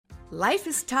Life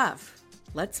is tough,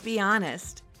 let's be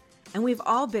honest. And we've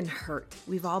all been hurt,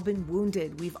 we've all been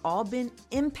wounded, we've all been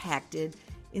impacted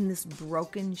in this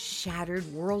broken, shattered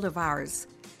world of ours.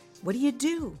 What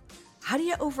do? How do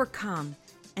you overcome?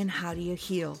 And how do you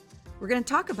heal? We're going to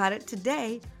talk about it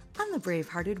today on The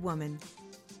Bravehearted Woman.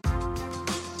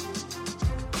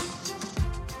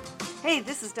 Hey,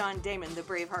 this is Dawn Damon, the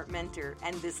Braveheart Mentor,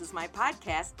 and this is my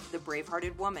podcast, The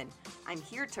Bravehearted Woman. I'm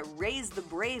here to raise the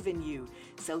brave in you,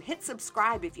 so hit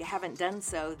subscribe if you haven't done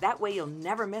so. That way you'll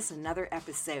never miss another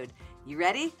episode. You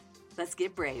ready? Let's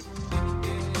get brave.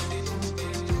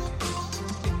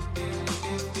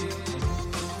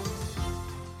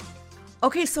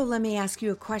 Okay, so let me ask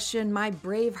you a question. My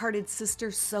brave-hearted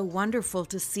sisters, so wonderful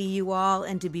to see you all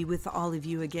and to be with all of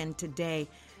you again today.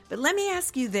 But let me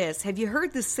ask you this. Have you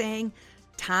heard the saying,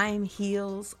 time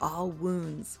heals all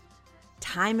wounds?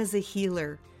 Time is a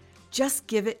healer. Just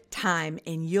give it time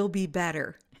and you'll be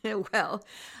better. Well,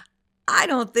 I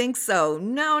don't think so.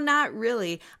 No, not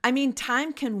really. I mean,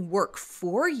 time can work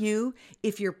for you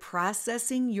if you're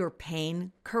processing your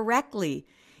pain correctly.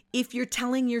 If you're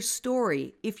telling your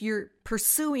story, if you're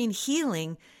pursuing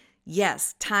healing,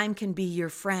 yes, time can be your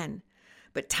friend.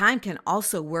 But time can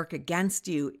also work against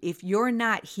you if you're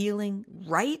not healing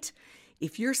right,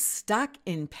 if you're stuck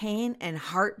in pain and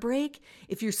heartbreak,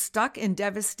 if you're stuck in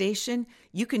devastation,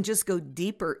 you can just go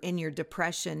deeper in your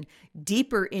depression,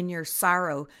 deeper in your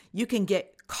sorrow. You can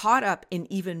get caught up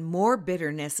in even more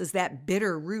bitterness as that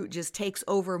bitter root just takes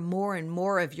over more and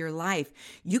more of your life.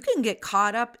 You can get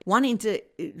caught up wanting to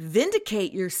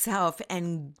vindicate yourself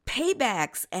and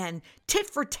paybacks and tit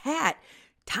for tat.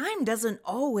 Time doesn't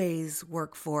always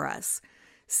work for us.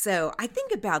 So I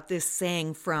think about this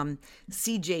saying from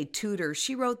C.J. Tudor.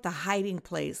 She wrote The Hiding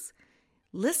Place.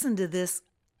 Listen to this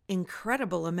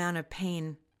incredible amount of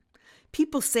pain.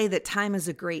 People say that time is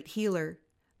a great healer.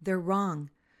 They're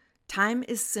wrong. Time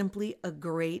is simply a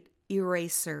great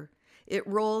eraser. It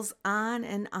rolls on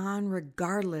and on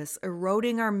regardless,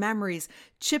 eroding our memories,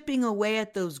 chipping away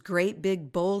at those great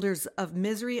big boulders of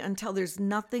misery until there's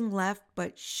nothing left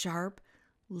but sharp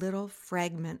little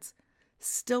fragments,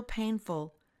 still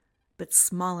painful, but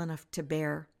small enough to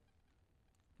bear.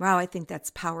 Wow, I think that's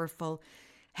powerful.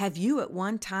 Have you at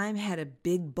one time had a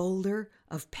big boulder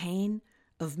of pain,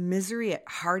 of misery,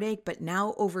 heartache, but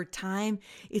now over time,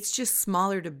 it's just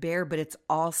smaller to bear, but it's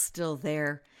all still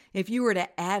there. If you were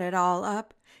to add it all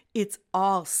up, it's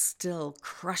all still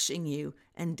crushing you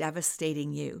and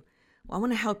devastating you. Well, I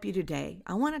want to help you today.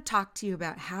 I want to talk to you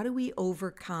about how do we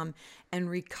overcome and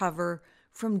recover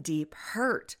from deep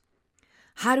hurt.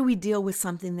 How do we deal with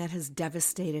something that has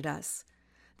devastated us,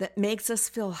 that makes us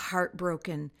feel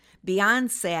heartbroken,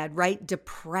 beyond sad, right?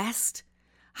 Depressed?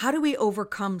 How do we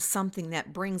overcome something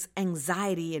that brings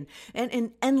anxiety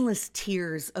and endless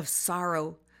tears of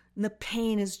sorrow? And the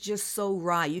pain is just so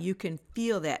raw. You can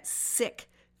feel that sick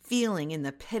feeling in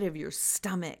the pit of your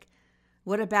stomach.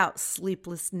 What about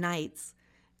sleepless nights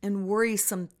and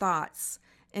worrisome thoughts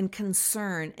and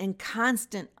concern and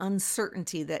constant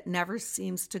uncertainty that never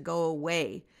seems to go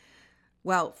away?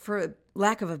 Well, for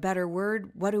lack of a better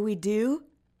word, what do?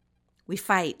 We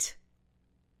fight.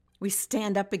 We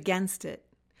stand up against it.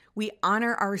 We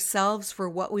honor ourselves for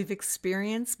what we've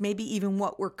experienced, maybe even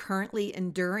what we're currently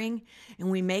enduring,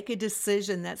 and we make a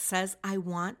decision that says, I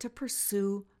want to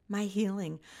pursue my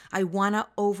healing. I want to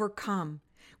overcome.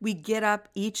 We get up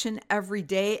each and every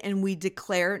day and we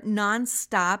declare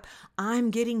nonstop,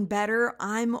 I'm getting better,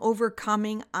 I'm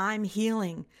overcoming, I'm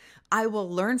healing. I will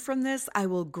learn from this, I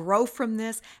will grow from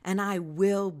this, and I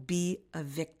will be a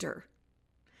victor.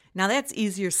 Now that's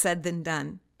easier said than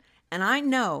done. And I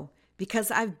know because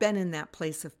I've been in that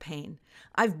place of pain.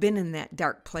 I've been in that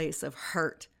dark place of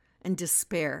hurt and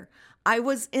despair. I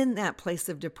was in that place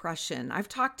of depression. I've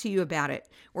talked to you about it,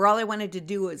 where all I wanted to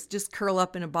do was just curl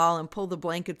up in a ball and pull the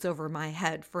blankets over my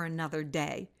head for another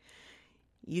day.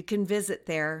 You can visit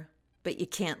there, but you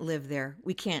can't live there.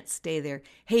 We can't stay there.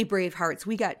 Hey, brave hearts,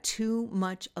 we got too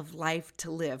much of life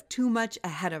to live, too much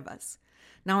ahead of us.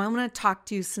 Now, I'm going to talk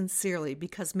to you sincerely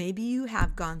because maybe you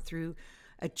have gone through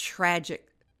a tragic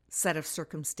set of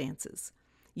circumstances.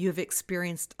 You have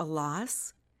experienced a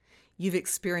loss. You've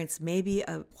experienced maybe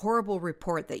a horrible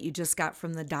report that you just got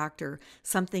from the doctor.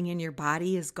 Something in your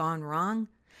body has gone wrong.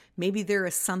 Maybe there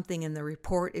is something in the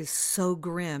report is so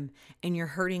grim and you're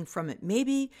hurting from it.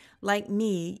 Maybe, like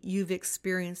me, you've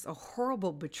experienced a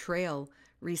horrible betrayal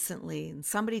recently and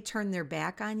somebody turned their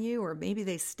back on you, or maybe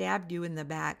they stabbed you in the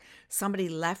back. Somebody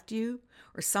left you,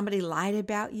 or somebody lied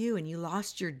about you and you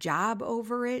lost your job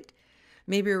over it.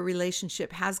 Maybe a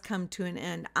relationship has come to an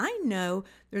end. I know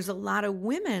there's a lot of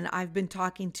women I've been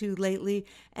talking to lately,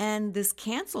 and this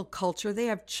cancel culture, they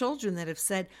have children that have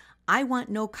said, I want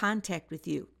no contact with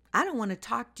you. I don't want to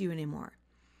talk to you anymore.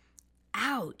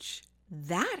 Ouch,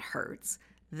 that hurts.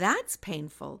 That's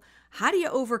painful. How do you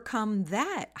overcome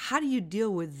that? How do you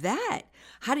deal with that?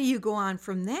 How do you go on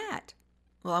from that?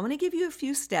 Well, I'm going to give you a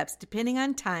few steps, depending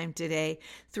on time today,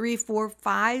 3, 4,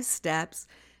 5 steps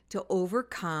to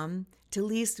overcome, to at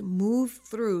least move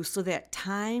through so that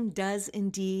time does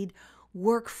indeed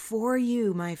work for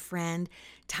you, my friend.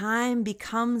 Time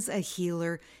becomes a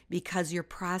healer because you're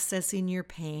processing your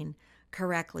pain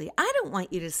correctly. I don't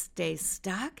want you to stay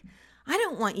stuck. I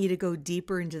don't want you to go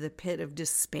deeper into the pit of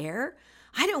despair.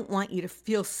 I don't want you to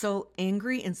feel so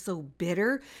angry and so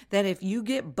bitter that if you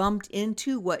get bumped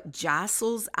into, what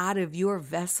jostles out of your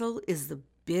vessel is the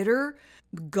bitter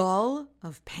gall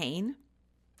of pain.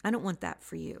 I don't want that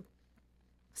for you.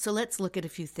 So let's look at a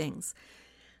few things.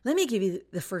 Let me give you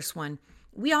the first one.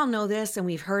 We all know this and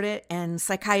we've heard it, and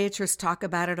psychiatrists talk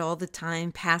about it all the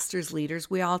time, pastors, leaders,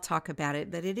 we all talk about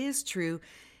it, but it is true.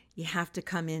 You have to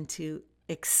come into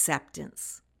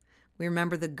acceptance. We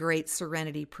remember the great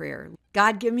serenity prayer.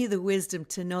 God, give me the wisdom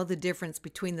to know the difference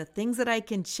between the things that I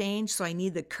can change, so I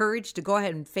need the courage to go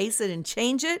ahead and face it and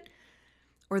change it,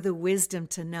 or the wisdom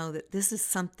to know that this is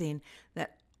something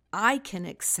that I can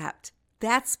accept.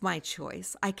 That's my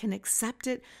choice. I can accept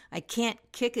it. I can't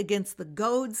kick against the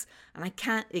goads, and I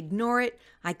can't ignore it.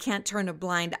 I can't turn a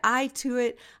blind eye to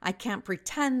it. I can't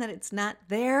pretend that it's not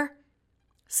there.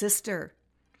 Sister,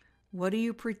 what are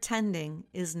you pretending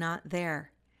is not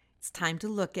there? It's time to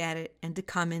look at it and to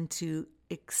come into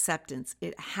acceptance.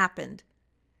 It happened.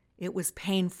 It was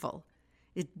painful.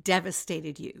 It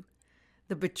devastated you.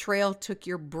 The betrayal took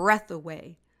your breath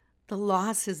away. The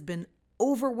loss has been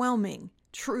overwhelming.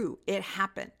 True, it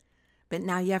happened. But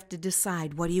now you have to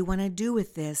decide, what do you want to do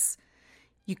with this?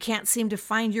 You can't seem to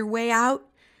find your way out,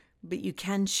 but you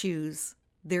can choose.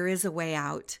 There is a way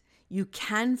out. You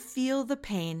can feel the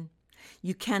pain.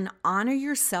 You can honor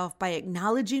yourself by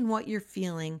acknowledging what you're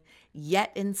feeling,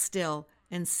 yet and still,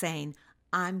 and saying,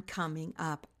 I'm coming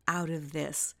up out of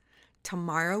this.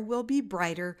 Tomorrow will be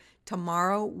brighter.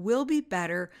 Tomorrow will be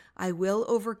better. I will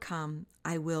overcome.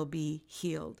 I will be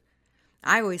healed.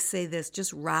 I always say this,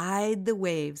 just ride the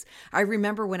waves. I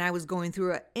remember when I was going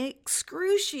through an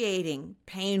excruciating,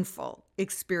 painful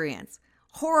experience.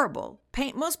 Horrible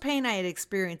pain, most pain I had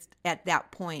experienced at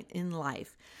that point in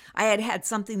life. I had had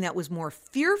something that was more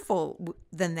fearful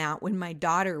than that when my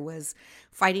daughter was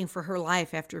fighting for her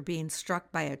life after being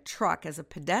struck by a truck as a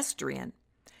pedestrian.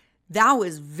 That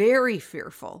was very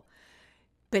fearful,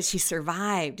 but she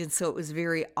survived. And so it was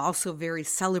also very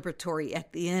celebratory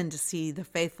at the end to see the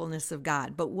faithfulness of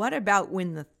God. But what about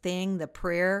when the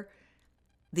prayer,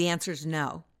 the answer is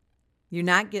no. You're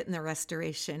not getting the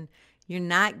restoration. You're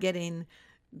not getting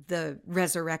the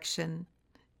resurrection.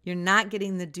 You're not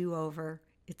getting the do-over.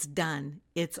 It's done.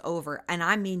 It's over. And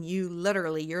I mean, you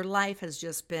literally, your life has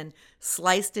just been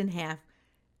sliced in half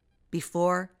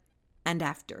before and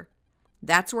after.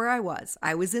 That's where I was.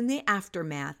 I was in the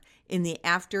aftermath, in the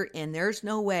after, and there's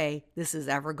no way this is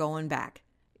ever going back.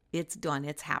 It's done.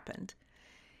 It's happened.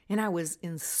 And I was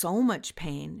in so much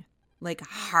pain, like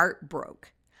heart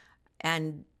broke.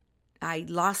 And I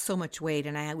lost so much weight,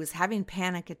 and I was having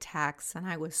panic attacks, and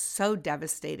I was so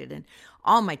devastated, and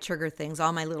all my trigger things,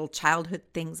 all my little childhood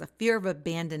things, a fear of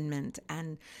abandonment,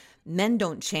 and men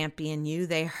don't champion you,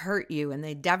 they hurt you, and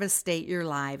they devastate your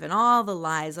life, and all the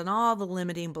lies, and all the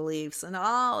limiting beliefs, and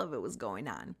all of it was going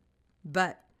on.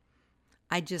 But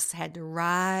I just had to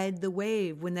ride the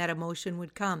wave when that emotion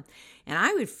would come, and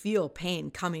I would feel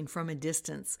pain coming from a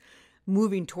distance,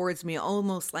 moving towards me,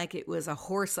 almost like it was a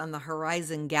horse on the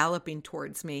horizon galloping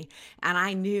towards me. And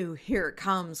I knew, here it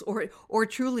comes, or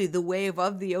truly the wave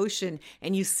of the ocean,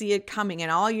 and you see it coming,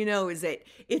 and all you know is that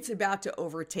it's about to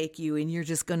overtake you, and you're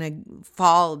just going to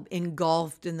fall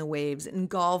engulfed in the waves,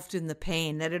 engulfed in the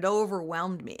pain, that it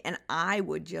overwhelmed me. And I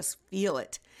would just feel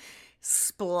it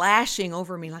splashing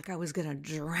over me like I was going to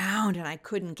drown, and I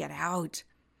couldn't get out.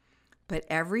 But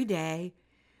every day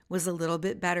was a little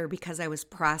bit better because I was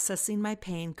processing my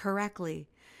pain correctly.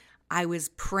 I was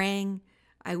praying.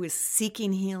 I was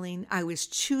seeking healing. I was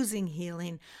choosing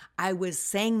healing. I was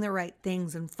saying the right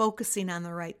things and focusing on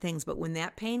the right things. But when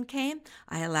that pain came,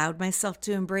 I allowed myself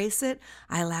to embrace it.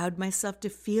 I allowed myself to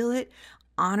feel it,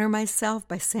 honor myself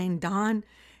by saying, Dawn,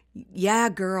 yeah,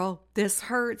 girl, this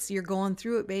hurts. You're going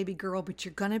through it, baby girl, but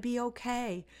you're going to be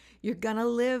okay. You're going to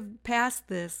live past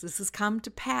this. This has come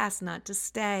to pass, not to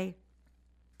stay.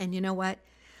 And you know what?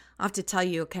 I'll have to tell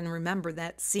you, I can remember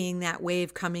that, seeing that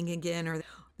wave coming again, or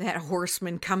that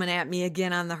horseman coming at me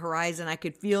again on the horizon. I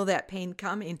could feel that pain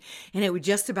coming, and it would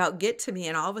just about get to me.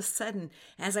 And all of a sudden,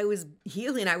 as I was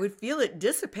healing, I would feel it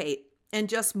dissipate and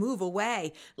just move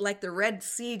away, like the Red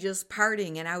Sea just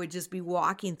parting, and I would just be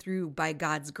walking through by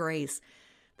God's grace.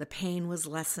 The pain was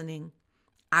lessening.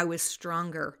 I was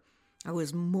stronger. I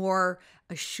was more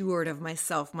assured of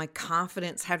myself. My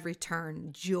confidence had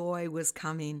returned. Joy was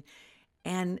coming,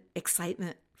 and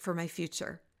excitement for my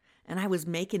future. And I was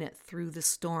making it through the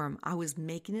storm. I was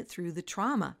making it through the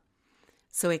trauma.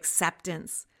 So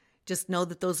acceptance. Just know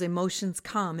that those emotions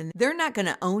come, and they're not going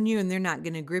to own you, and they're not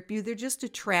going to grip you. They're just a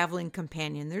traveling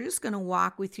companion. They're just going to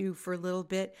walk with you for a little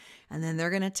bit, and then they're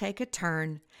going to take a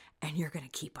turn, and you're going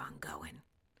to keep on going.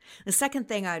 The second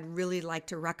thing I'd really like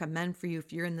to recommend for you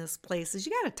if you're in this place is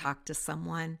you got to talk to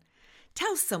someone.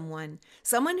 Tell someone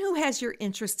who has your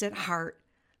interest at heart,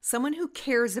 someone who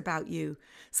cares about you,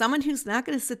 someone who's not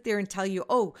going to sit there and tell you,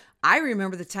 oh, I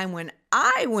remember the time when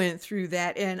I went through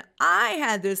that and I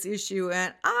had this issue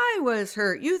and I was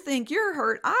hurt. You think you're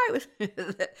hurt. I was.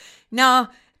 No,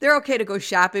 they're okay to go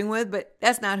shopping with, but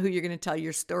that's not who you're going to tell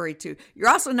your story to. You're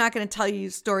also not going to tell your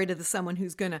story to someone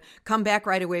who's going to come back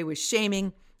right away with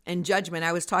shaming and judgment.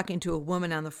 I was talking to a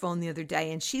woman on the phone the other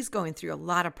day, and she's going through a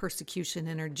lot of persecution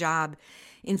in her job.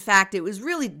 In fact, it was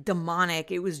really demonic.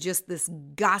 It was just this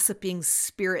gossiping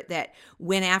spirit that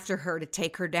went after her to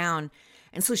take her down.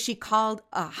 And so she called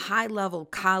a high-level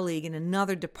colleague in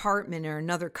another department or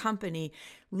another company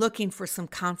looking for some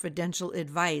confidential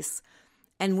advice.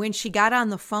 And when she got on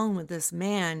the phone with this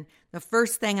man, the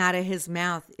first thing out of his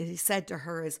mouth, he said to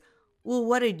her is, well,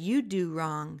 what did you do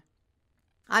wrong?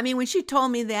 I mean, when she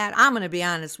told me that, I'm going to be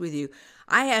honest with you,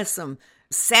 I had some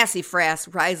sassy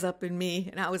frass rise up in me.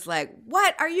 And I was like,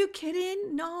 what? Are you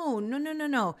kidding?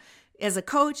 No. As a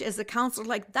coach, as a counselor,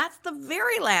 like, that's the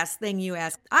very last thing you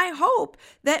ask. I hope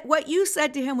that what you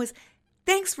said to him was,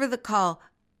 thanks for the call.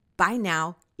 Bye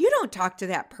now. You don't talk to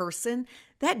that person.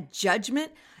 That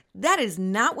judgment, that is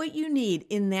not what you need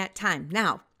in that time.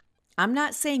 Now, I'm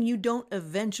not saying you don't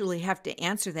eventually have to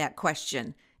answer that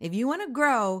question. If you want to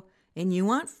grow and you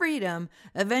want freedom,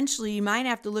 eventually you might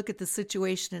have to look at the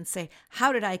situation and say,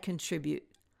 how did I contribute?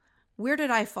 Where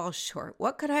did I fall short?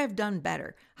 What could I have done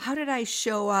better? How did I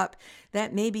show up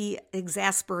that maybe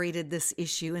exasperated this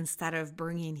issue instead of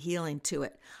bringing healing to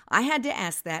it? I had to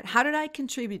ask that. How did I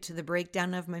contribute to the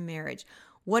breakdown of my marriage?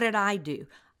 What did I do?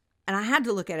 And I had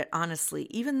to look at it honestly,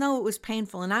 even though it was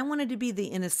painful, and I wanted to be the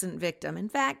innocent victim. In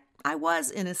fact, I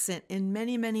was innocent in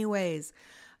many, many ways,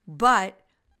 but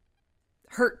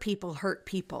hurt people hurt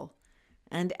people.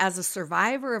 And as a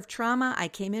survivor of trauma, I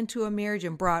came into a marriage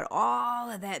and brought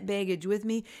all of that baggage with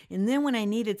me. And then when I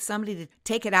needed somebody to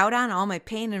take it out on, all my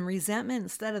pain and resentment,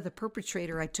 instead of the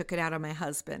perpetrator, I took it out on my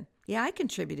husband. Yeah, I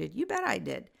contributed. You bet I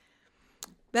did.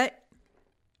 But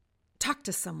talk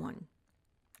to someone.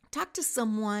 Talk to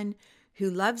someone who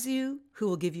loves you, who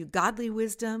will give you godly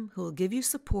wisdom, who will give you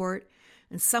support,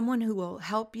 and someone who will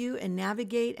help you and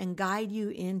navigate and guide you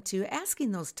into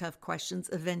asking those tough questions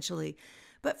eventually.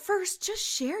 But first, just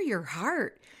share your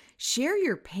heart, share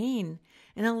your pain,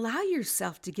 and allow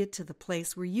yourself to get to the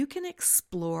place where you can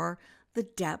explore the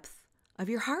depth of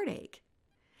your heartache.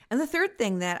 And the third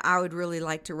thing that I would really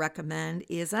like to recommend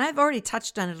is, and I've already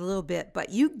touched on it a little bit, but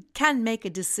you can make a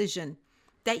decision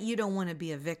that you don't want to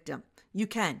be a victim. You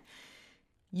can.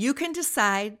 You can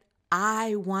decide,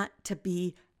 I want to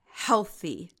be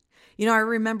healthy. You know, I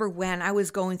remember when I was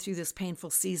going through this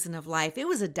painful season of life, it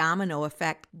was a domino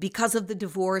effect because of the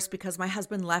divorce, because my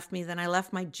husband left me, then I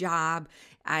left my job.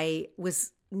 I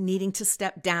was needing to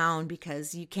step down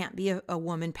because you can't be a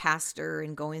woman pastor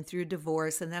and going through a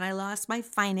divorce. And then I lost my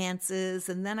finances,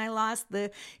 and then I lost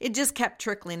it just kept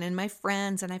trickling in my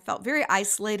friends, and I felt very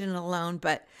isolated and alone.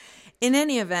 But in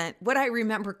any event, what I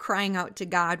remember crying out to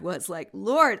God was like,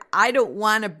 Lord, I don't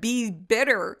want to be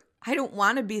bitter. I don't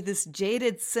want to be this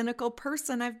jaded, cynical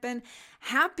person. I've been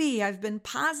happy. I've been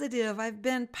positive. I've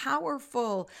been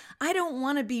powerful. I don't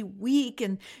want to be weak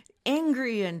and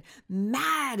angry and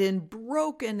mad and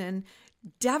broken and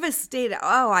devastated.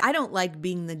 Oh, I don't like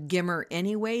being the gimmer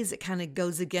anyways. It kind of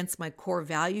goes against my core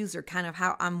values, or kind of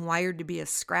how I'm wired to be a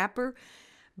scrapper.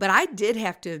 But I did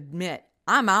have to admit,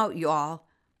 I'm out, y'all.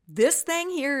 This thing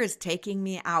here is taking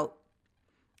me out.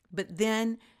 But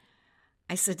then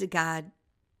I said to God,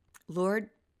 Lord,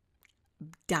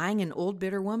 dying an old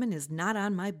bitter woman is not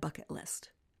on my bucket list.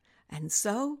 And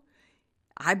so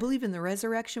I believe in the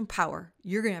resurrection power.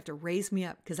 You're going to have to raise me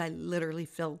up, because I literally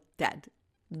feel dead,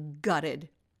 gutted,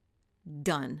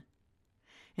 done.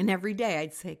 And every day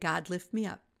I'd say, God, lift me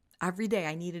up. Every day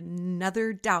I need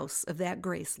another douse of that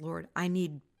grace, Lord. I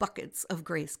need buckets of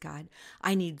grace, God.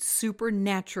 I need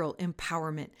supernatural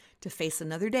empowerment to face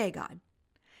another day, God.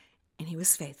 And he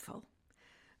was faithful.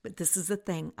 But this is the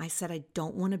thing. I said I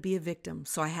don't want to be a victim.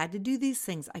 So I had to do these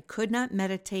things. I could not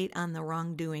meditate on the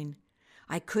wrongdoing.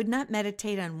 I could not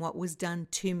meditate on what was done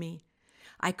to me.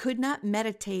 I could not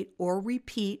meditate or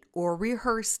repeat or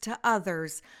rehearse to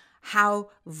others how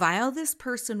vile this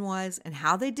person was and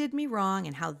how they did me wrong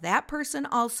and how that person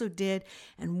also did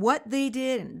and what they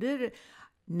did and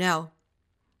no.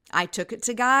 I took it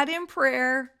to God in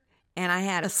prayer, and I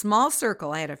had a small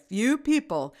circle. I had a few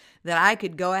people that I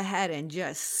could go ahead and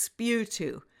just spew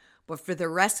to. But for the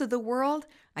rest of the world,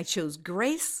 I chose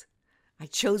grace. I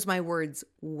chose my words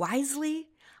wisely.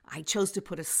 I chose to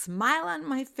put a smile on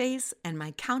my face and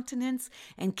my countenance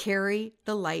and carry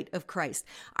the light of Christ.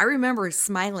 I remember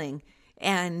smiling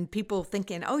and people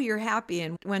thinking, oh, you're happy.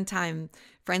 And one time,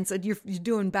 friend said, you're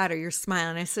doing better. You're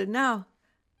smiling. I said, no,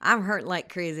 I'm hurting like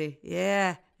crazy.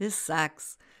 Yeah, this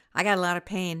sucks. I got a lot of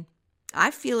pain.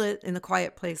 I feel it in the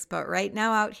quiet place. But right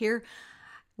now out here,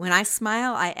 when I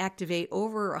smile, I activate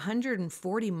over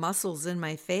 140 muscles in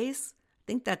my face. I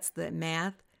think that's the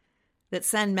math. That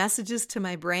send messages to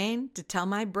my brain to tell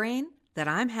my brain that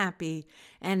I'm happy.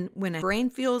 And when a brain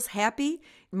feels happy,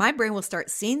 my brain will start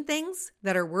seeing things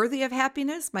that are worthy of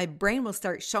happiness. My brain will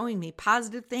start showing me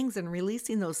positive things and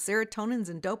releasing those serotonins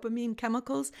and dopamine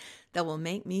chemicals that will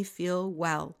make me feel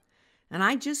well. And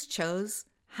I just chose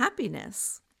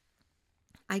happiness.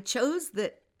 I chose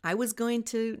that I was going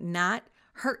to not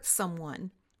hurt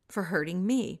someone for hurting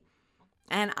me.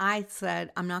 And I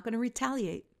said, I'm not going to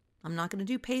retaliate. I'm not going to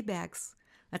do paybacks.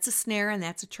 That's a snare and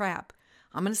that's a trap.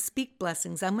 I'm going to speak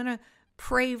blessings. I'm going to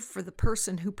pray for the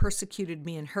person who persecuted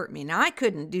me and hurt me. Now, I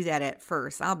couldn't do that at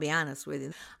first. I'll be honest with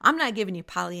you. I'm not giving you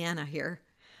Pollyanna here.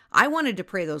 I wanted to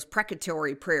pray those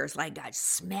precatory prayers like God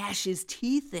smash his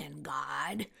teeth in,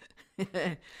 God.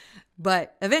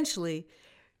 But eventually,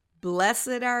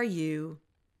 blessed are you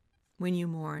when you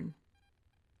mourn.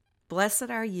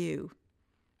 Blessed are you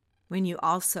when you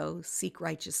also seek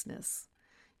righteousness.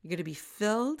 You're going to be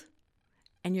filled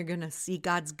and you're going to see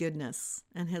God's goodness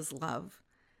and his love.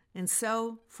 And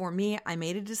so for me, I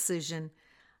made a decision.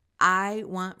 I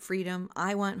want freedom.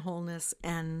 I want wholeness.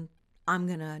 And I'm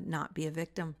going to not be a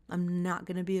victim. I'm not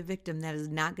going to be a victim. That is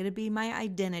not going to be my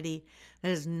identity.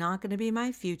 That is not going to be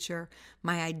my future.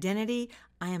 My identity,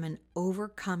 I am an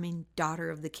overcoming daughter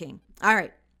of the King. All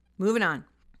right, moving on.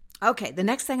 Okay, the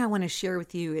next thing I want to share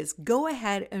with you is go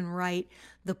ahead and write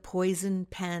the poison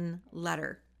pen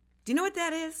letter. Do you know what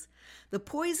that is? The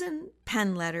poison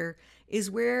pen letter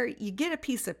is where you get a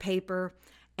piece of paper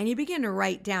and you begin to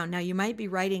write down. Now, you might be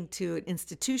writing to an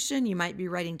institution. You might be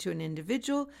writing to an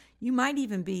individual. You might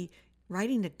even be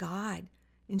writing to God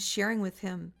and sharing with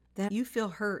him that you feel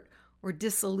hurt or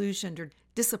disillusioned or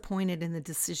disappointed in the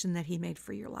decision that he made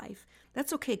for your life.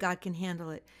 That's okay. God can handle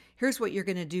it. Here's what you're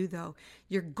going to do, though.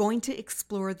 You're going to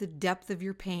explore the depth of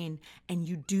your pain, and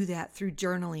you do that through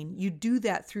journaling. You do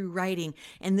that through writing.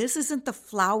 And this isn't the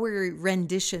flowery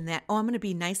rendition that, oh, I'm going to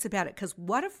be nice about it, because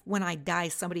what if when I die,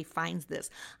 somebody finds this?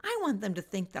 I want them to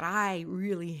think that I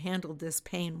really handled this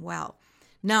pain well.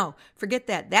 No, forget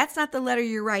that. That's not the letter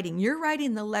you're writing. You're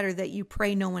writing the letter that you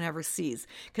pray no one ever sees.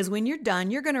 Because when you're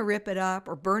done, you're going to rip it up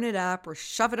or burn it up or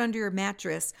shove it under your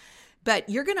mattress. But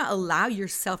you're going to allow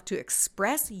yourself to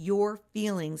express your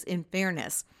feelings in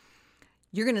fairness.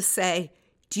 You're going to say,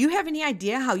 do you have any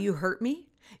idea how you hurt me?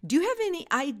 Do you have any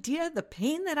idea the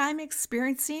pain that I'm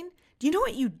experiencing? Do you know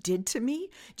what you did to me?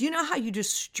 Do you know how you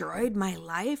destroyed my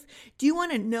life? Do you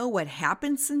want to know what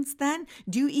happened since then?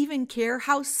 Do you even care?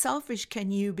 How selfish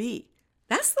can you be?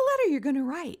 That's the letter you're going to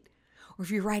write. Or if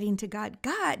you're writing to God,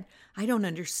 God, I don't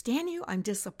understand you. I'm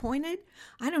disappointed.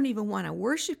 I don't even want to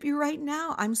worship you right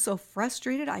now. I'm so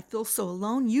frustrated. I feel so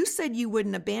alone. You said you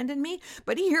wouldn't abandon me,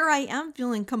 but here I am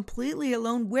feeling completely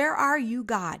alone. Where are you,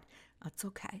 God? That's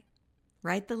okay.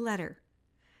 Write the letter.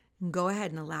 And go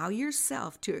ahead and allow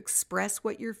yourself to express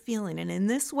what you're feeling. And in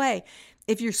this way,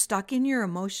 if you're stuck in your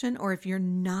emotion, or if you're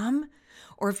numb,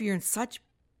 or if you're in such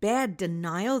bad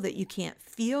denial that you can't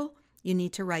feel, you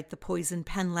need to write the poison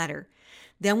pen letter.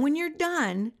 Then when you're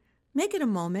done, make it a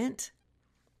moment.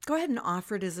 Go ahead and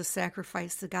offer it as a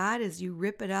sacrifice to God as you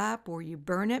rip it up or you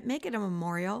burn it. Make it a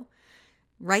memorial.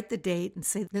 Write the date and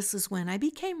say, this is when I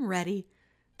became ready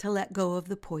to let go of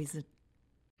the poison.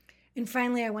 And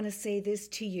finally, I want to say this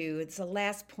to you. It's the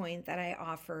last point that I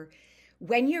offer.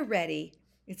 When you're ready,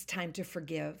 it's time to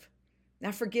forgive.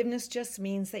 Now, forgiveness just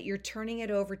means that you're turning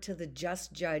it over to the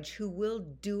just judge who will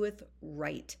doeth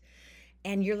right.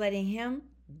 And you're letting him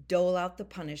dole out the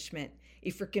punishment.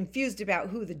 If you're confused about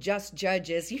who the just judge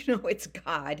is, you know it's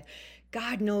God.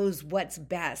 God knows what's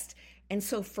best. And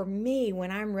so for me,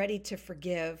 when I'm ready to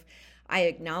forgive, I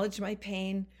acknowledge my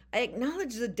pain. I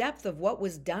acknowledge the depth of what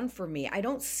was done for me. I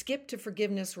don't skip to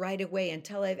forgiveness right away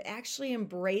until I've actually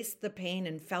embraced the pain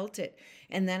and felt it.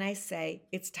 And then I say,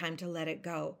 it's time to let it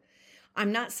go.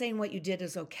 I'm not saying what you did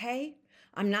is okay.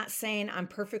 I'm not saying I'm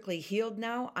perfectly healed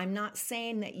now. I'm not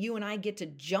saying that you and I get to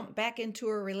jump back into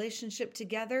a relationship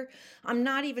together. I'm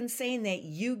not even saying that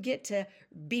you get to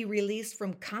be released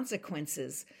from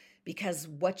consequences, because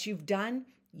what you've done,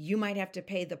 you might have to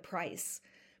pay the price.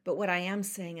 But what I am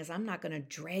saying is I'm not going to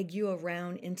drag you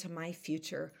around into my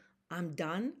future. I'm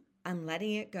done. I'm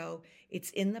letting it go. It's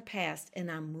in the past and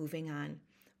I'm moving on.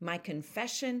 My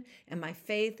confession and my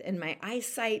faith and my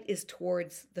eyesight is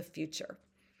towards the future.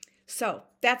 So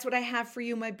that's what I have for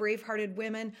you, my brave-hearted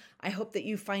women. I hope that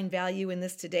you find value in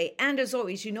this today. And as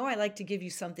always, you know I like to give you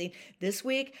something. This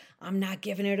week, I'm not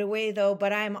giving it away though,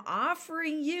 but I'm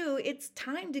offering you, it's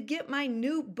time to get my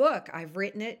new book. I've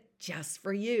written it just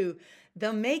for you.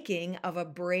 The Making of a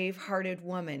Brave-Hearted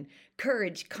Woman,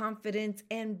 Courage, Confidence,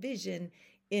 and Vision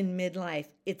in Midlife.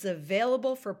 It's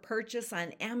available for purchase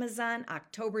on Amazon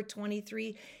October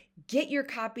 23. Get your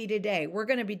copy today. We're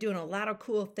going to be doing a lot of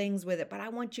cool things with it, but I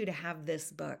want you to have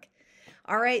this book.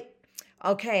 All right.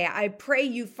 Okay. I pray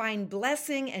you find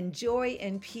blessing and joy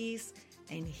and peace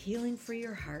and healing for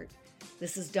your heart.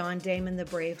 This is Dawn Damon, the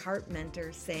Brave Heart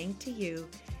Mentor, saying to you,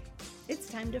 it's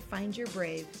time to find your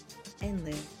brave and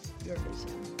live your vision.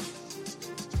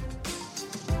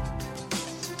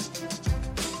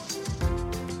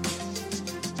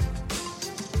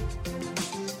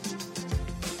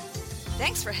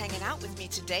 Thanks for hanging out with me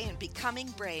today and becoming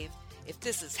brave. If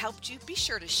this has helped you, be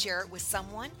sure to share it with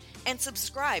someone and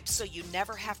subscribe so you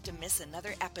never have to miss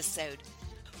another episode.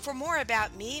 For more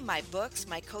about me, my books,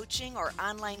 my coaching, or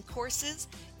online courses,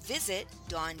 visit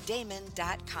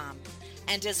dawndamon.com.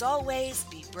 And as always,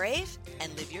 be brave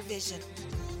and live your vision.